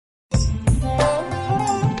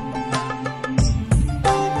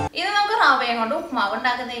റവയും കൊണ്ട് ഉപ്പുമാവ്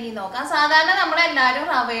ഉണ്ടാക്കുന്നതിന് നോക്കാം. സാധാരണ നമ്മളെല്ലാവരും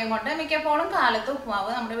റവയും കൊണ്ട് മിക്കപ്പോഴും കാലത്ത് ഉപ്പുമാവ്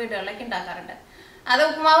നമ്മുടെ വീടുകളിലേക്ക് ഉണ്ടാക്കാറുണ്ട്. അത്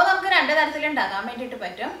ഉപ്പുമാവ് നമുക്ക് രണ്ട് തരത്തിൽ ഉണ്ടാക്കാൻ വേണ്ടിയിട്ട്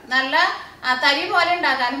പറ്റും. നല്ല തരി പോലെ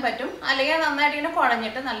ഉണ്ടാക്കാനും പറ്റും, അല്ലെങ്കിൽ നന്നായിട്ട് ഇങ്ങനെ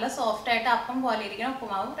കുഴഞ്ഞിട്ട് നല്ല സോഫ്റ്റായിട്ട് അപ്പം പോലെ ഇരിക്കുന്ന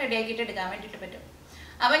ഉപ്പുമാവ് റെഡിയാക്കിയിട്ട് എടുക്കാൻ വേണ്ടിയിട്ട് പറ്റും.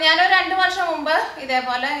 അപ്പം ഞാനൊരു 2 വർഷം മുമ്പ്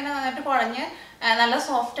ഇതേപോലെ ഇങ്ങനെ നന്നായിട്ട് കുഴഞ്ഞ് നല്ല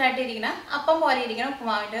സോഫ്റ്റായിട്ട് ഇരിക്കുന്ന അപ്പം പോലെ ഇരിക്കുന്ന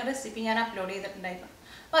ഉപ്പുമാവിൻ്റെ റെസിപ്പി ഞാൻ അപ്ലോഡ് ചെയ്തിട്ടുണ്ടായിരുന്നു.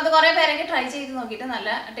 അപ്പോൾ അത് കുറേ പേരൊക്കെ ട്രൈ ചെയ്ത് നോക്കിയിട്ട് നല്ല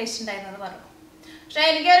ടേസ്റ്റ് ഉണ്ടായിരുന്നു എന്ന് പറഞ്ഞു. പക്ഷേ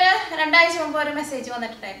എനിക്കൊരു 2 ആഴ്ച മുമ്പ് ഒരു മെസ്സേജ്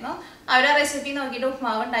വന്നിട്ടുണ്ടായിരുന്നു. അവരുടെ റെസിപ്പി നോക്കിയിട്ട്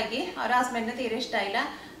ഉപ്പുമാവ് ഉണ്ടാക്കി, അവരുടെ ഹസ്ബൻഡിന് തീരെ ഇഷ്ടമായില്ല,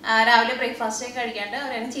 രാവിലെ ബ്രേക്ക്ഫാസ്റ്റ് കഴിക്കാണ്ട്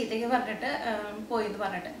അവരതിന് ചീത്തയ്ക്ക് പറഞ്ഞിട്ട് പോയി എന്ന്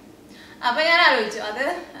പറഞ്ഞിട്ട്. അപ്പോൾ ഞാൻ ആലോചിച്ചു, അത്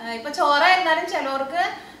ഇപ്പോൾ ചോറായിരുന്നാലും ചിലവർക്ക്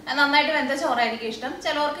നന്നായിട്ട് വെന്ത ചോറായിരിക്കും ഇഷ്ടം,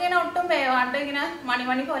 ചിലവർക്ക് ഇങ്ങനെ ഒട്ടും വേവാണ്ട് ഇങ്ങനെ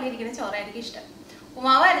മണി പോലെ ഇരിക്കുന്ന ചോറായിരിക്കും ഇഷ്ടം.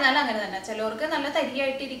 ഉപ്പുമാവായിരുന്നാലും അങ്ങനെ തന്നെ, ചിലവർക്ക് നല്ല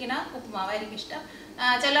തരിയായിട്ടിരിക്കുന്ന ഉപ്പുമാവായിരിക്കും ഇഷ്ടം,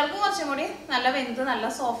 ചിലർക്ക് കുറച്ചും കൂടി നല്ല വെന്ത് നല്ല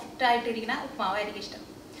സോഫ്റ്റ് ആയിട്ടിരിക്കുന്ന ഉപ്പുമാവായിരിക്കും ഇഷ്ടം.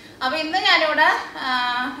 അപ്പോൾ ഇന്ന് ഞാനിവിടെ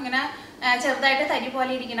ഇങ്ങനെ ചെറുതായിട്ട് തരി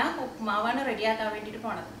പോലെ ഇരിക്കുന്ന ഉപ്പുമാവാണ് റെഡിയാക്കാൻ വേണ്ടിയിട്ട്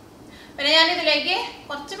പോണത്. പിന്നെ ഞാനിതിലേക്ക്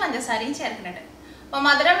കുറച്ച് പഞ്ചസാരയും ചേർക്കുന്നുണ്ട്. അപ്പോൾ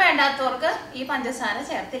മധുരം വേണ്ടാത്തവർക്ക് ഈ പഞ്ചസാര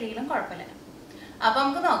ചേർത്തില്ലെങ്കിലും കുഴപ്പമില്ല. അപ്പോൾ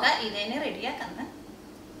നമുക്ക് നോക്കാം ഇതിനെ റെഡിയാക്കാന്ന്.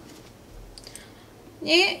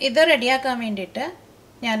 ഈ ഇത് റെഡിയാക്കാൻ വേണ്ടിയിട്ട്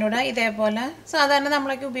ഞാനിവിടെ ഇതേപോലെ സാധാരണ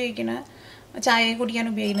നമ്മളൊക്കെ ഉപയോഗിക്കുന്ന ചായ കുടിക്കാൻ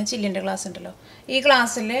ഉപയോഗിക്കുന്ന ചില്ലിൻ്റെ ഗ്ലാസ് ഉണ്ടല്ലോ, ഈ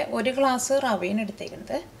ഗ്ലാസ്സിൽ 1 ഗ്ലാസ് റവയാണ്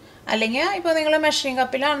എടുത്തേക്കുന്നത്. അല്ലെങ്കിൽ ഇപ്പോൾ നിങ്ങൾ മെഷറിംഗ്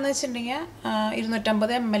കപ്പിലാണെന്ന് വെച്ചിട്ടുണ്ടെങ്കിൽ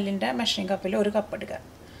 250 ml മെഷറിംഗ് കപ്പിൽ 1 കപ്പ് എടുക്കുക.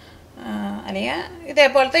 അല്ലെങ്കിൽ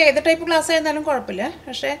ഇതേപോലത്തെ ഏത് ടൈപ്പ് ഗ്ലാസ് ആയിരുന്നാലും കുഴപ്പമില്ല,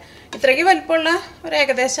 പക്ഷേ ഇത്രയ്ക്ക് വലിപ്പമുള്ള ഒരു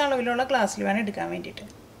ഏകദേശം അളവിലുള്ള ഗ്ലാസ്സിൽ വേണം എടുക്കാൻ വേണ്ടിയിട്ട്.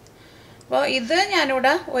 അപ്പോൾ ഇത്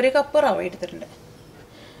ഞാനിവിടെ 1 കപ്പ് റവ എടുത്തിട്ടുണ്ട്.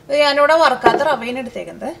 ഇത് ഞാനിവിടെ വറുക്കാത്ത റവയാണ്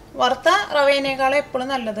എടുത്തേക്കുന്നത്. വറുത്ത റവേനേക്കാളും എപ്പോഴും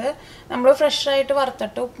നല്ലത് നമ്മൾ ഫ്രഷായിട്ട്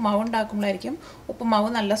വറുത്തിട്ട് ഉപ്പുമാവ് ഉണ്ടാക്കുമ്പോഴായിരിക്കും ഉപ്പുമാവ്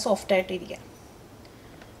നല്ല സോഫ്റ്റായിട്ട് ഇരിക്കുക.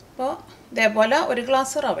 അപ്പോൾ ഇതേപോലെ 1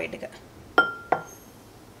 ഗ്ലാസ് റവ എടുക്കുക.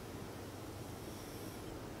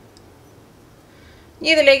 ഇനി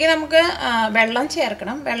ഇതിലേക്ക് നമുക്ക് വെള്ളം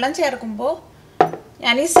ചേർക്കണം. വെള്ളം ചേർക്കുമ്പോൾ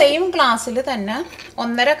ഞാൻ ഈ സെയിം ഗ്ലാസ്സിൽ തന്നെ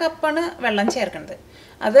 1.5 കപ്പാണ് വെള്ളം ചേർക്കുന്നത്.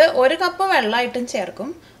 അത് 1 കപ്പ് വെള്ളമായിട്ടും ചേർക്കും,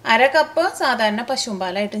 1/2 കപ്പ് സാധാരണ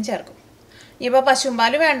പശുമ്പാലായിട്ടും ചേർക്കും. ഇപ്പോൾ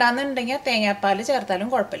പശുമ്പാൽ വേണ്ടാന്നുണ്ടെങ്കിൽ തേങ്ങാപ്പാൽ ചേർത്താലും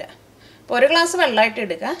കുഴപ്പമില്ല. അപ്പോൾ 1 ഗ്ലാസ് വെള്ളമായിട്ട്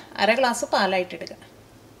എടുക്കുക, 1/2 ഗ്ലാസ് പാലായിട്ട് എടുക്കുക.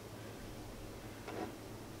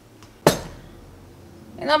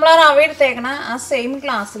 നമ്മൾ ആ റവ എടുത്തേക്കണ ആ സെയിം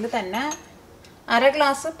ഗ്ലാസ്സിൽ തന്നെ 1/2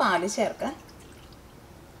 ഗ്ലാസ് പാല് ചേർക്കുക.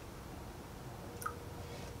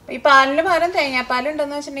 ഈ പാലിന് പകരം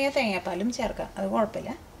തേങ്ങാപ്പാലുണ്ടെന്ന് വെച്ചിട്ടുണ്ടെങ്കിൽ തേങ്ങാപ്പാലും ചേർക്കാം, അത്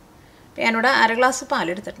കുഴപ്പമില്ല. അപ്പോൾ ഞാനിവിടെ 1/2 ഗ്ലാസ്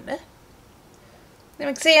പാലെടുത്തിട്ടുണ്ട്.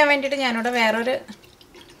 മിക്സ് ചെയ്യാൻ വേണ്ടിയിട്ട് ഞാനിവിടെ വേറൊരു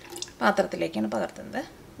പാത്രത്തിലേക്കാണ് പകർത്തുന്നത്.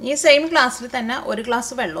 ഈ സെയിം ഗ്ലാസ്സിൽ തന്നെ 1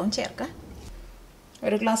 ഗ്ലാസ് വെള്ളവും ചേർക്കുക.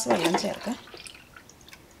 1 ഗ്ലാസ് വെള്ളം ചേർക്കുക.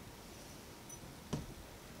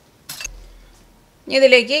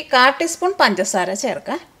 ഇതിലേക്ക് 1/4 ടീസ്പൂൺ പഞ്ചസാര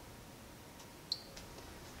ചേർക്കുക.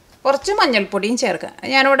 കുറച്ച് മഞ്ഞൾപ്പൊടിയും ചേർക്കുക.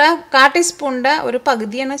 ഞാനിവിടെ 1/4 ടീസ്പൂണിൻ്റെ ഒരു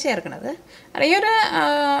പകുതിയാണ് ചേർക്കുന്നത്, അല്ലെങ്കിൽ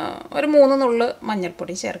ഒരു 3 നുള്ള്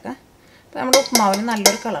മഞ്ഞൾപ്പൊടി ചേർക്കുക. അപ്പോൾ നമ്മുടെ ഉപ്പുമാവിന്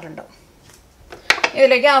നല്ലൊരു കളറുണ്ടാവും.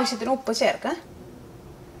 ഇതിലേക്ക് ആവശ്യത്തിന് ഉപ്പ് ചേർക്കുക.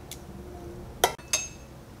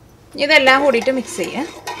 ഇതെല്ലാം കൂടിയിട്ട് മിക്സ് ചെയ്യുക.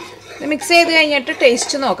 ഇത് മിക്സ് ചെയ്ത് കഴിഞ്ഞിട്ട്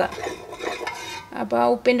ടേസ്റ്റ് നോക്കാം. അപ്പോൾ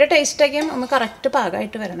ഉപ്പിൻ്റെ ടേസ്റ്റൊക്കെ ഒന്ന് കറക്റ്റ്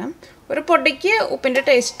പാകമായിട്ട് വരണം. ഒരു പൊടിക്ക് ഉപ്പിൻ്റെ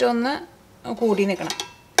ടേസ്റ്റ് ഒന്ന് കൂടി നിൽക്കണം.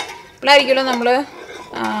 അപ്പോഴായിരിക്കുമല്ലോ നമ്മൾ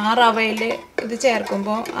ആ റവയിൽ ഇത്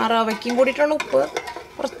ചേർക്കുമ്പോൾ ആ റവയ്ക്കും കൂടിയിട്ടുള്ള ഉപ്പ്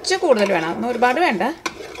കുറച്ച് കൂടുതൽ വേണം, ഒന്നും ഒരുപാട് വേണ്ട.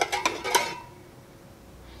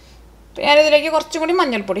 ഞാനിതിലേക്ക് കുറച്ചും കൂടി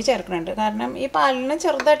മഞ്ഞൾപ്പൊടി ചേർക്കുന്നുണ്ട്, കാരണം ഈ പാലിന്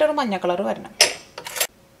ചെറുതായിട്ടൊരു മഞ്ഞ കളർ വരണം.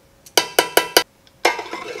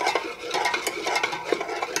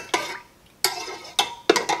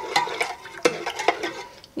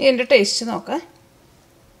 ഇതിൻ്റെ ടേസ്റ്റ് നോക്കാം.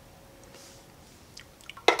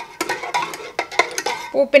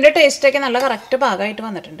 ഉപ്പിൻ്റെ ടേസ്റ്റൊക്കെ നല്ല കറക്റ്റ് പാകമായിട്ട്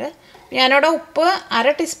വന്നിട്ടുണ്ട്. ഞാനിവിടെ ഉപ്പ്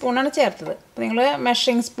 1/2 ടീസ്പൂണാണ് ചേർത്തത്. അപ്പോൾ നിങ്ങൾ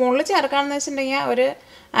മെഷറിംഗ് സ്പൂണിൽ ചേർക്കുകയാണെന്ന് വെച്ചിട്ടുണ്ടെങ്കിൽ ഒരു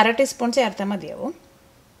 1/2 ടീസ്പൂൺ ചേർത്താൽ മതിയാവും.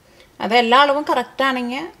 അത് എല്ലാ അളവും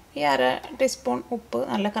കറക്റ്റാണെങ്കിൽ ഈ 1/2 ടീസ്പൂൺ ഉപ്പ്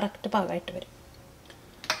നല്ല കറക്റ്റ് പാകമായിട്ട് വരും.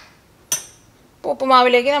 അപ്പോൾ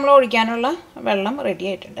ഉപ്പുമാവിലേക്ക് നമ്മൾ ഒഴിക്കാനുള്ള വെള്ളം റെഡി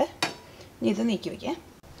ആയിട്ടുണ്ട്. ഇനി ഇത് നീക്കി വയ്ക്കാം.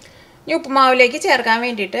 ഇനി ഉപ്പുമാവിലേക്ക് ചേർക്കാൻ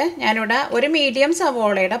വേണ്ടിയിട്ട് ഞാനിവിടെ ഒരു മീഡിയം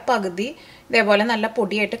സവോളയുടെ പകുതി ഇതേപോലെ നല്ല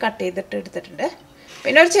പൊടിയായിട്ട് കട്ട് ചെയ്തിട്ട് എടുത്തിട്ടുണ്ട്.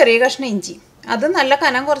 പിന്നെ ഒരു ചെറിയ കഷ്ണം ഇഞ്ചി, അത് നല്ല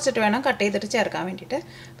കനം കുറച്ചിട്ട് വേണം കട്ട് ചെയ്തിട്ട് ചേർക്കാൻ വേണ്ടിയിട്ട്.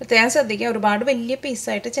 പ്രത്യേകം ശ്രദ്ധിക്കുക, ഒരുപാട് വലിയ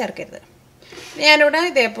പീസായിട്ട് ചേർക്കരുത്. ഞാനിവിടെ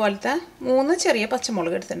ഇതേപോലത്തെ 3 ചെറിയ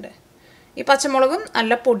പച്ചമുളക് എടുത്തിട്ടുണ്ട്. ഈ പച്ചമുളകും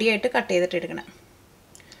നല്ല പൊടിയായിട്ട് കട്ട് ചെയ്തിട്ട് എടുക്കണം.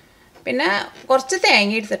 പിന്നെ കുറച്ച്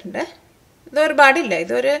തേങ്ങ എടുത്തിട്ടുണ്ട്. ഇത് ഒരുപാടില്ല,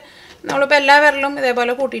 ഇതൊരു നമ്മളിപ്പോൾ എല്ലാ വിരലും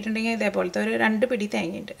ഇതേപോലെ കൂട്ടിയിട്ടുണ്ടെങ്കിൽ ഇതേപോലത്തെ ഒരു 2 പിടി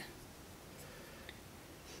തേങ്ങയുണ്ട്.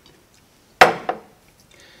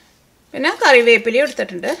 പിന്നെ കറിവേപ്പില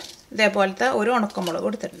എടുത്തിട്ടുണ്ട്. ഇതേപോലത്തെ ഒരു ഉണക്കമുളക്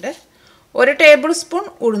എടുത്തിട്ടുണ്ട്. 1 ടേബിൾ സ്പൂൺ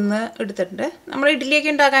ഉഴുന്ന് എടുത്തിട്ടുണ്ട്. നമ്മൾ ഇഡ്ഡലിയൊക്കെ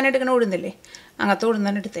ഉണ്ടാക്കാൻ എടുക്കുന്ന ഉഴുന്നില്ലേ, അങ്ങനത്തെ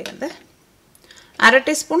ഉഴുന്നാണ് എടുത്തേക്കുന്നത്. 1/2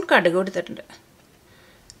 ടീസ്പൂൺ കടുക് എടുത്തിട്ടുണ്ട്.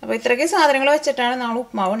 അപ്പോൾ ഇത്രയ്ക്ക് സാധനങ്ങൾ വെച്ചിട്ടാണ് നമ്മൾ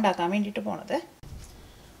ഉപ്മാവ് ഉണ്ടാക്കാൻ വേണ്ടിയിട്ട് പോണത്.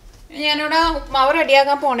 ഞാനിവിടെ ഉപ്മാവ്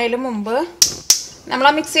റെഡിയാക്കാൻ പോണതിന് മുമ്പ് നമ്മൾ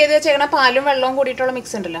ആ മിക്സ് ചെയ്ത് വെച്ചേക്കണ പാലും വെള്ളവും കൂടിയിട്ടുള്ള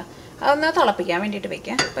മിക്സ് ഉണ്ടല്ലോ, അതൊന്ന് തിളപ്പിക്കാൻ വേണ്ടിയിട്ട്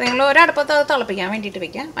വെക്കാം. അപ്പോൾ നിങ്ങൾ ഒരടുപ്പത്ത് അത് തിളപ്പിക്കാൻ വേണ്ടിയിട്ട്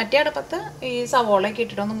വെക്കാം. മറ്റേ അടുപ്പത്ത് ഈ സവോളയൊക്കെ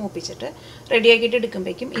ഇട്ടിട്ടൊന്ന് മൂപ്പിച്ചിട്ട് റെഡിയാക്കിയിട്ട്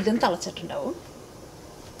എടുക്കുമ്പോഴേക്കും ഇതും തിളച്ചിട്ടുണ്ടാവും.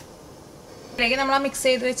 ഇതിലേക്ക് നമ്മൾ ആ മിക്സ്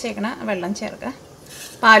ചെയ്ത് വെച്ചേക്കണ വെള്ളം ചേർക്കുക.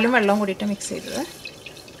 പാലും വെള്ളവും കൂടിയിട്ട് മിക്സ് ചെയ്തത്.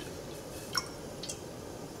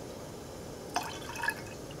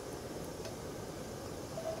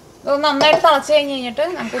 ഇത് നന്നായിട്ട് തിളച്ച് കഴിഞ്ഞിട്ട്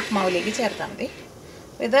നമുക്ക് ഉപ്മാവിലേക്ക് ചേർത്താൽ മതി.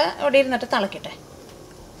 ഇത് ഇവിടെ ഇരുന്നിട്ട് തിളക്കട്ടെ.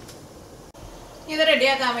 ഇത്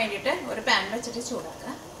റെഡിയാക്കാൻ വേണ്ടിയിട്ട് ഒരു പാൻ വെച്ചിട്ട്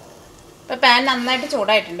ചൂടാക്കുക. ഇപ്പോൾ പാൻ നന്നായിട്ട്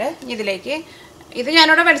ചൂടായിട്ടുണ്ട്. ഇതിലേക്ക് ഇത്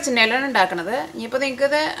ഞാനിവിടെ വെളിച്ചെണ്ണയിലാണ് ഉണ്ടാക്കുന്നത്. ഇനിയിപ്പോൾ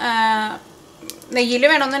നിങ്ങൾക്കിത് നെയ്യിൽ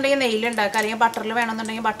വേണമെന്നുണ്ടെങ്കിൽ നെയ്യിൽ ഉണ്ടാക്കുക, അല്ലെങ്കിൽ ബട്ടറിൽ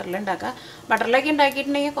വേണമെന്നുണ്ടെങ്കിൽ ബട്ടറിൽ ഉണ്ടാക്കുക. ബട്ടറിലൊക്കെ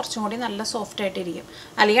ഉണ്ടാക്കിയിട്ടുണ്ടെങ്കിൽ കുറച്ചും കൂടി നല്ല സോഫ്റ്റ് ആയിട്ടിരിക്കും.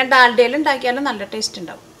 അല്ലെങ്കിൽ ഡാൽഡയിൽ ഉണ്ടാക്കിയാലും നല്ല ടേസ്റ്റ്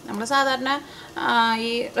ഉണ്ടാവും. നമ്മൾ സാധാരണ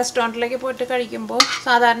ഈ റെസ്റ്റോറൻറ്റിലേക്ക് പോയിട്ട് കഴിക്കുമ്പോൾ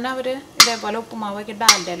സാധാരണ അവർ ഇതേപോലെ ഉപ്പുമാവൊക്കെ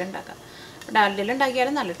ഡാൽഡയിൽ ഉണ്ടാക്കുക. ഡാൽഡയിൽ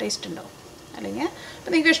ഉണ്ടാക്കിയാലും നല്ല ടേസ്റ്റ് ഉണ്ടാവും. അല്ലെങ്കിൽ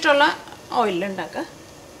ഇപ്പോൾ നിങ്ങൾക്ക് ഇഷ്ടമുള്ള ഓയിലിൽ ഉണ്ടാക്കുക.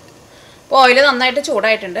 അപ്പോൾ ഓയിൽ നന്നായിട്ട്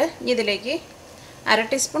ചൂടായിട്ടുണ്ട്. ഇനി ഇതിലേക്ക് 1/2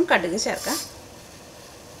 ടീസ്പൂൺ കടുക് ചേർക്കാം.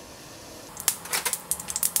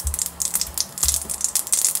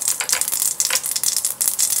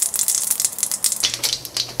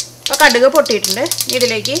 അപ്പോൾ കടുക് പൊട്ടിയിട്ടുണ്ട്.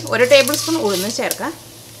 ഇതിലേക്ക് 1 ടേബിൾ സ്പൂൺ ഉഴുന്ന് ചേർക്കാം.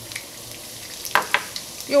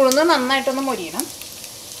 ഈ ഉഴുന്ന് നന്നായിട്ടൊന്ന് മൊരിയണം.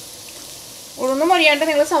 ഉഴുന്ന് മൊരിയാണ്ട്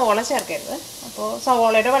നിങ്ങൾ സവോള ചേർക്കരുത്. അപ്പോൾ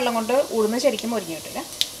സവോളയുടെ വെള്ളം കൊണ്ട് ഉഴുന്ന് ശരിക്കും മൊരിഞ്ഞ് കിട്ടില്ല.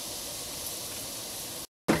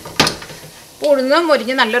 ഉഴുന്ന്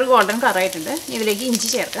മൊരിഞ്ഞ് നല്ലൊരു ഗോൾഡൻ കളറായിട്ടുണ്ട്. ഇതിലേക്ക് ഇഞ്ചി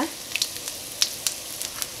ചേർക്കാം.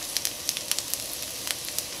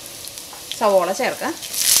 സവോള ചേർക്കാം.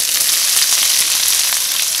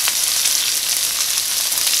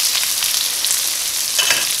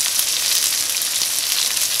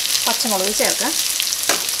 പച്ചമുളക് ചേർക്കാം.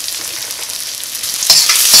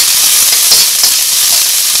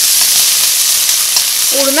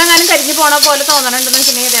 ഉഴുന്നെങ്ങാനും കരിഞ്ഞ് പോണ പോലെ തോന്നണുണ്ടെന്ന്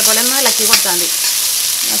വെച്ചിട്ടുണ്ടെങ്കിൽ ഇതേപോലെ ഒന്ന് ഇളക്കി കൊടുത്താൽ മതി.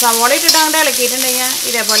 സവോള ഇട്ടിട്ട് അങ്ങോട്ട് ഇളക്കിയിട്ടുണ്ടെങ്കിൽ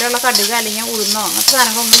ഇതേപോലെയുള്ള കടുക് അല്ലെങ്കിൽ ഉഴുന്നോ അങ്ങനത്തെ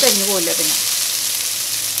സാധനങ്ങളൊന്നും കരിഞ്ഞു പോകില്ല. പിന്നെ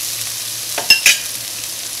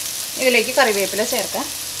ഇതിലേക്ക് കറിവേപ്പില ചേർക്കാം.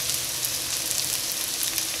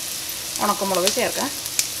 ഉണക്കമുളക് ചേർക്കാം.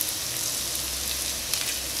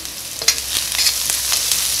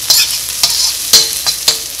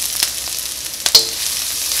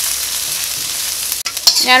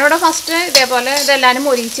 ഞാനിവിടെ ഫസ്റ്റ് ഇതേപോലെ ഇതെല്ലാവരും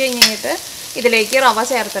മൊരിച്ച് കഴിഞ്ഞിട്ട് ഇതിലേക്ക് റവ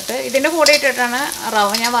ചേർത്തിട്ട് ഇതിൻ്റെ കൂടെ ഇട്ടിട്ടാണ് റവ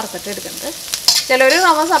ഞാൻ വറുത്തിട്ട് എടുക്കുന്നത്. ചിലർ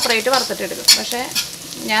റവ സെപ്പറേറ്റ് വറുത്തിട്ട് എടുക്കും. പക്ഷേ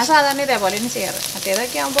ഞാൻ സാധാരണ ഇതേപോലെയാണ് ചെയ്യാറ്.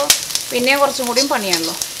 മറ്റേതൊക്കെ ആകുമ്പോൾ പിന്നെയും കുറച്ചും കൂടിയും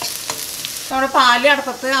പണിയാണല്ലോ. നമ്മുടെ പാല്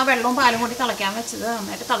അടുപ്പത്ത് ആ വെള്ളവും പാലും കൂടി തിളയ്ക്കാൻ വെച്ചത്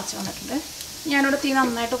നന്നായിട്ട് തിളച്ച് വന്നിട്ടുണ്ട്. ഞാനിവിടെ തീ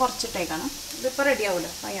നന്നായിട്ട് കുറച്ചിട്ടേക്കാണ്. ഇതിപ്പോൾ റെഡി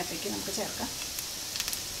ആവുമല്ലോ. അതിനകത്തേക്ക് നമുക്ക് ചേർക്കാം.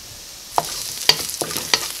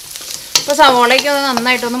 ഇപ്പോൾ സവോളയ്ക്ക്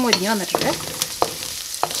നന്നായിട്ടൊന്ന് മുരിഞ്ഞ് വന്നിട്ടുണ്ട്.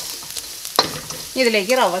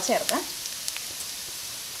 ഇതിലേക്ക് റവ ചേർക്കാം.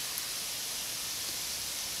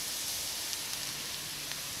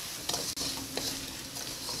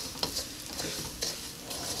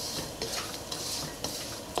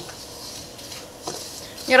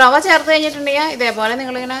 ഈ റവ ചേർത്ത് കഴിഞ്ഞിട്ടുണ്ടെങ്കിൽ ഇതേപോലെ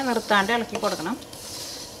നിങ്ങളിങ്ങനെ നിർത്താണ്ട് ഇളക്കി കൊടുക്കണം.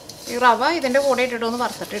 ഈ റവ ഇതിൻ്റെ കൂടെ ഇട്ടിട്ടൊന്ന്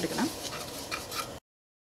വറുത്തിട്ട് എടുക്കണം.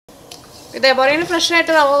 ഇതേപോലെ ഇങ്ങനെ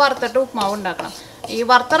ഫ്രഷായിട്ട് റവ വറുത്തിട്ട് ഉപ്മാവ് ഉണ്ടാക്കണം. ഈ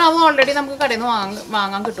വറുത്ത റവ ഓൾറെഡി നമുക്ക് കടയിൽ നിന്ന്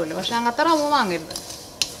വാങ്ങാൻ കിട്ടുമല്ലോ. പക്ഷെ അങ്ങനത്തെ റവ വാങ്ങരുത്.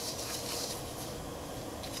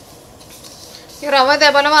 ഈ റവ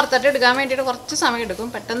ഇതേപോലെ വറുത്തിട്ട് എടുക്കാൻ വേണ്ടിയിട്ട് കുറച്ച് സമയം എടുക്കും.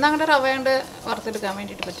 പെട്ടെന്ന് അങ്ങോട്ട് റവ കൊണ്ട് വറുത്തെടുക്കാൻ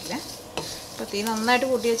വേണ്ടിയിട്ട് പറ്റില്ല. അപ്പോൾ തീ നന്നായിട്ട്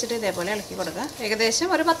കൂട്ടി വെച്ചിട്ട് ഇതേപോലെ ഇളക്കി കൊടുക്കുക.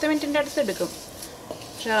 ഏകദേശം ഒരു 10 മിനിറ്റിൻ്റെ അടുത്ത് എടുക്കും.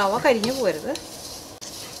 പക്ഷെ റവ കരിഞ്ഞു പോരുത്.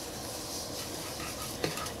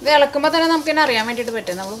 ഇത് ഇളക്കുമ്പോൾ തന്നെ നമുക്കിങ്ങനെ അറിയാൻ വേണ്ടിയിട്ട്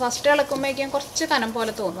പറ്റും. നമ്മൾ ഫസ്റ്റ് ഇളക്കുമ്പോഴേക്കും കുറച്ച് കനം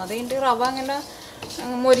പോലെ തോന്നും. അത് കഴിഞ്ഞിട്ട് റവ അങ്ങനെ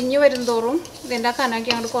മൊരിഞ്ഞ് വരുംതോറും ഇതിൻ്റെ ആ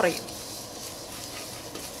കനമൊക്കെ അങ്ങോട്ട് കുറയും.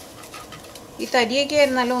 ഈ തരിയൊക്കെ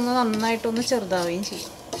ആയിരുന്നാലും ഒന്ന് നന്നായിട്ടൊന്ന് ചെറുതാവുകയും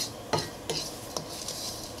ചെയ്യും.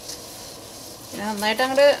 പിന്നെ നന്നായിട്ട്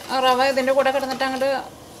അങ്ങോട്ട് റവ ഇതിൻ്റെ കൂടെ കിടന്നിട്ട് അങ്ങോട്ട്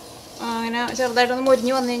അങ്ങനെ ചെറുതായിട്ടൊന്ന്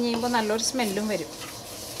മൊരിഞ്ഞ് വന്നു കഴിയുമ്പോൾ നല്ലൊരു സ്മെല്ലും വരും.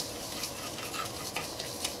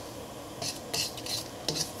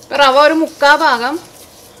 റവ ഒരു 1/4 ഭാഗം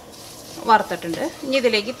വറുത്തിട്ടുണ്ട്. ഇനി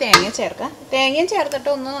ഇതിലേക്ക് തേങ്ങ ചേർക്കാം. തേങ്ങയും ചേർത്തിട്ട്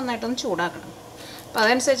ഒന്ന് നന്നായിട്ടൊന്ന് ചൂടാക്കണം. അപ്പോൾ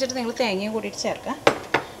അതനുസരിച്ചിട്ട് നിങ്ങൾ തേങ്ങയും കൂടിയിട്ട് ചേർക്കാം.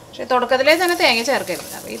 പക്ഷേ തുടക്കത്തിലേ തന്നെ തേങ്ങ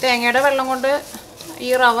ചേർക്കരുത്. അപ്പോൾ ഈ തേങ്ങയുടെ വെള്ളം കൊണ്ട് ഈ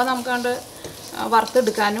റവ നമുക്ക് കണ്ട്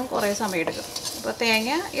വറുത്തെടുക്കാനും കുറേ സമയം എടുക്കും. അപ്പോൾ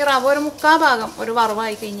തേങ്ങ ഈ റവ ഒരു 1/4 ഭാഗം ഒരു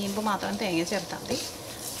വറവായി കഴിയുമ്പോൾ മാത്രം തേങ്ങ ചേർത്താൽ മതി.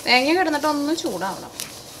 തേങ്ങ കിടന്നിട്ട് ഒന്ന് ചൂടാവണം.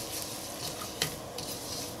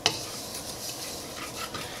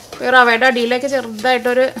 റവയുടെ അടിയിലേക്ക്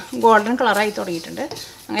ചെറുതായിട്ടൊരു ഗോൾഡൻ കളറായി തുടങ്ങിയിട്ടുണ്ട്.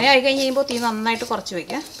 അങ്ങനെ ആയി കഴിഞ്ഞ് കഴിയുമ്പോൾ തീ നന്നായിട്ട് കുറച്ച്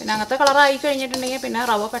വയ്ക്കുക. പിന്നെ അങ്ങനത്തെ കളറായി കഴിഞ്ഞിട്ടുണ്ടെങ്കിൽ പിന്നെ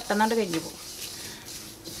റവ പെട്ടെന്നാണ്ട് കരിഞ്ഞു പോകും.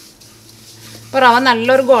 ഇപ്പോൾ റവ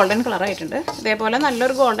നല്ലൊരു ഗോൾഡൻ കളറായിട്ടുണ്ട്. ഇതേപോലെ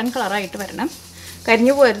നല്ലൊരു ഗോൾഡൻ കളറായിട്ട് വരണം.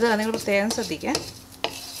 കരിഞ്ഞു പോരുത്, അത് നിങ്ങൾ പ്രത്യേകം ശ്രദ്ധിക്കുക.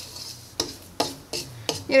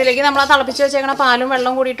 ഇതിലേക്ക് നമ്മൾ ആ തിളപ്പിച്ച് വെച്ചേക്കണ പാലും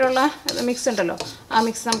വെള്ളവും കൂടിയിട്ടുള്ള മിക്സ് ഉണ്ടല്ലോ, ആ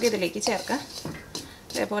മിക്സ് നമുക്ക് ഇതിലേക്ക് ചേർക്കാം.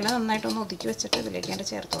 ഇതേപോലെ നന്നായിട്ടൊന്ന് ഒതുക്കി വെച്ചിട്ട് ഇതിലേക്ക് അതിൻ്റെ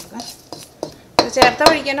ചേർത്ത് കൊടുക്കാം. ഇത് ചേർത്ത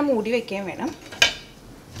വഴിക്ക് തന്നെ മൂടി വയ്ക്കുകയും വേണം.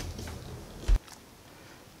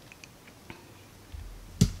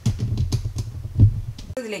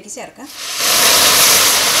 ഇതിലേക്ക് ചേർക്കാം.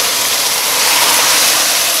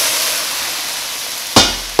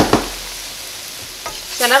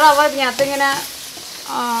 ചില റവ ഇതിനകത്ത് ഇങ്ങനെ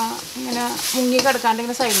മുങ്ങി കിടക്കാണ്ട്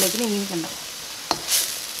ഇങ്ങനെ സൈഡിലേക്ക് നീങ്ങിയിട്ടുണ്ടാവും.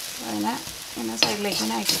 അതിനെ ഇങ്ങനെ സൈഡിലേക്ക്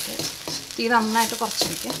ഇങ്ങനെ ആക്കിയിട്ട് തീ നന്നായിട്ട് കുറച്ച്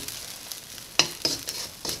വയ്ക്കുക.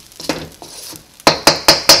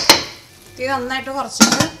 തീ നന്നായിട്ട്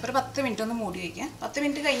കുറച്ചിട്ട് ഒരു 10 മിനിറ്റ് ഒന്ന് മൂടി വയ്ക്കുക. 10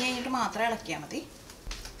 മിനിറ്റ് കഴിഞ്ഞ് കഴിഞ്ഞിട്ട് മാത്രമേ ഇളക്കിയാൽ മതി.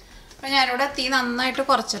 അപ്പോൾ ഞാനിവിടെ തീ നന്നായിട്ട്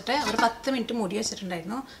കുറച്ചിട്ട് ഒരു 10 മിനിറ്റ് മൂടി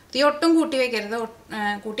വെച്ചിട്ടുണ്ടായിരുന്നു. തീ ഒട്ടും കൂട്ടി വയ്ക്കരുത്.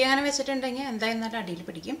 കൂട്ടി അങ്ങനെ വെച്ചിട്ടുണ്ടെങ്കിൽ എന്തായിരുന്നാലും അടിയിൽ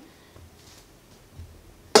പിടിക്കും.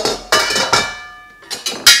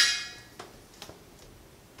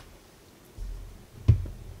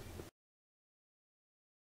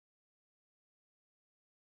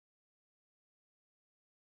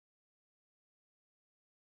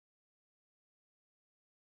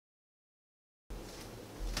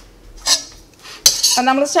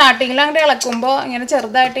 നമ്മൾ സ്റ്റാർട്ടിങ്ങിൽ അങ്ങോട്ട് ഇളക്കുമ്പോൾ ഇങ്ങനെ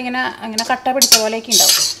ചെറുതായിട്ട് അങ്ങനെ കട്ട പിടിച്ച പോലെയൊക്കെ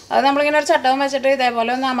ഉണ്ടാവും. അത് നമ്മളിങ്ങനെ ഒരു ചട്ടവും വെച്ചിട്ട്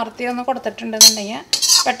ഇതേപോലെ ഒന്ന് അമർത്തി ഒന്ന് കൊടുത്തിട്ടുണ്ടെന്നുണ്ടെങ്കിൽ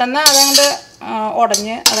പെട്ടെന്ന് അതങ്ങോട്ട്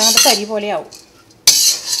ഉടഞ്ഞ് അതങ്ങോട്ട് കരി പോലെയാവും.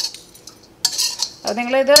 അത്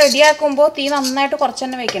നിങ്ങളിത് റെഡിയാക്കുമ്പോൾ തീ നന്നായിട്ട് കുറച്ച്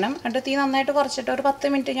തന്നെ വയ്ക്കണം. എന്നിട്ട് തീ നന്നായിട്ട് കുറച്ചിട്ട് ഒരു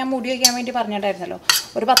 10 മിനിറ്റ് ഞാൻ മൂടി വയ്ക്കാൻ വേണ്ടി പറഞ്ഞിട്ടുണ്ടായിരുന്നല്ലോ,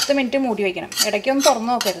 ഒരു 10 മിനിറ്റ് മൂടി വയ്ക്കണം. ഇടയ്ക്കൊന്നും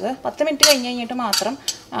തുറന്ന് നോക്കരുത്. 10 മിനിറ്റ് കഴിഞ്ഞ് കഴിഞ്ഞിട്ട് മാത്രം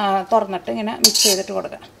തുറന്നിട്ട് ഇങ്ങനെ മിക്സ് ചെയ്തിട്ട്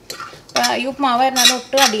കൊടുക്കുക. ഈ ഉപ്പുമാവായിരുന്നാലും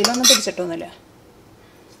ഒട്ടും അടിയിലൊന്നും പിടിച്ചിട്ടൊന്നുമില്ല.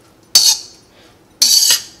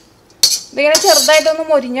 ഇതിങ്ങനെ ചെറുതായിട്ടൊന്ന്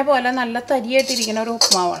മൊരിഞ്ഞ പോലെ നല്ല തരിയായിട്ടിരിക്കുന്ന ഒരു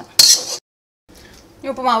ഉപ്പുമാവാണ്. ഈ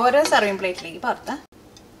ഉപ്പുമാവ് ഒരു സർവിങ് പ്ലേറ്റിലേക്ക് പകർത്താം.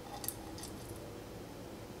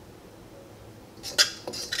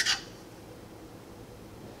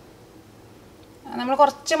 നമ്മൾ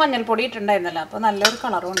കുറച്ച് മഞ്ഞൾപ്പൊടി ഇട്ടിട്ടുണ്ടായിരുന്നല്ലോ, അപ്പോൾ നല്ലൊരു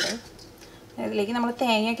കളറും ഉണ്ട്. ഇതിലേക്ക് നമ്മൾ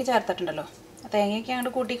തേങ്ങയൊക്കെ ചേർത്തിട്ടുണ്ടല്ലോ, തേങ്ങയൊക്കെ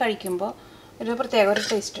അങ്ങോട്ട് കൂട്ടി കഴിക്കുമ്പോൾ ഒരു പ്രത്യേക ഒരു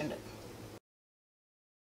ടേസ്റ്റ് ഉണ്ട്.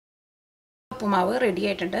 ഉപ്പുമാവ് റെഡി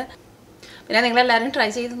ആയിട്ടുണ്ട്. പിന്നെ നിങ്ങളെല്ലാവരും ട്രൈ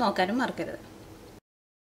ചെയ്ത് നോക്കാനും മറക്കരുത്.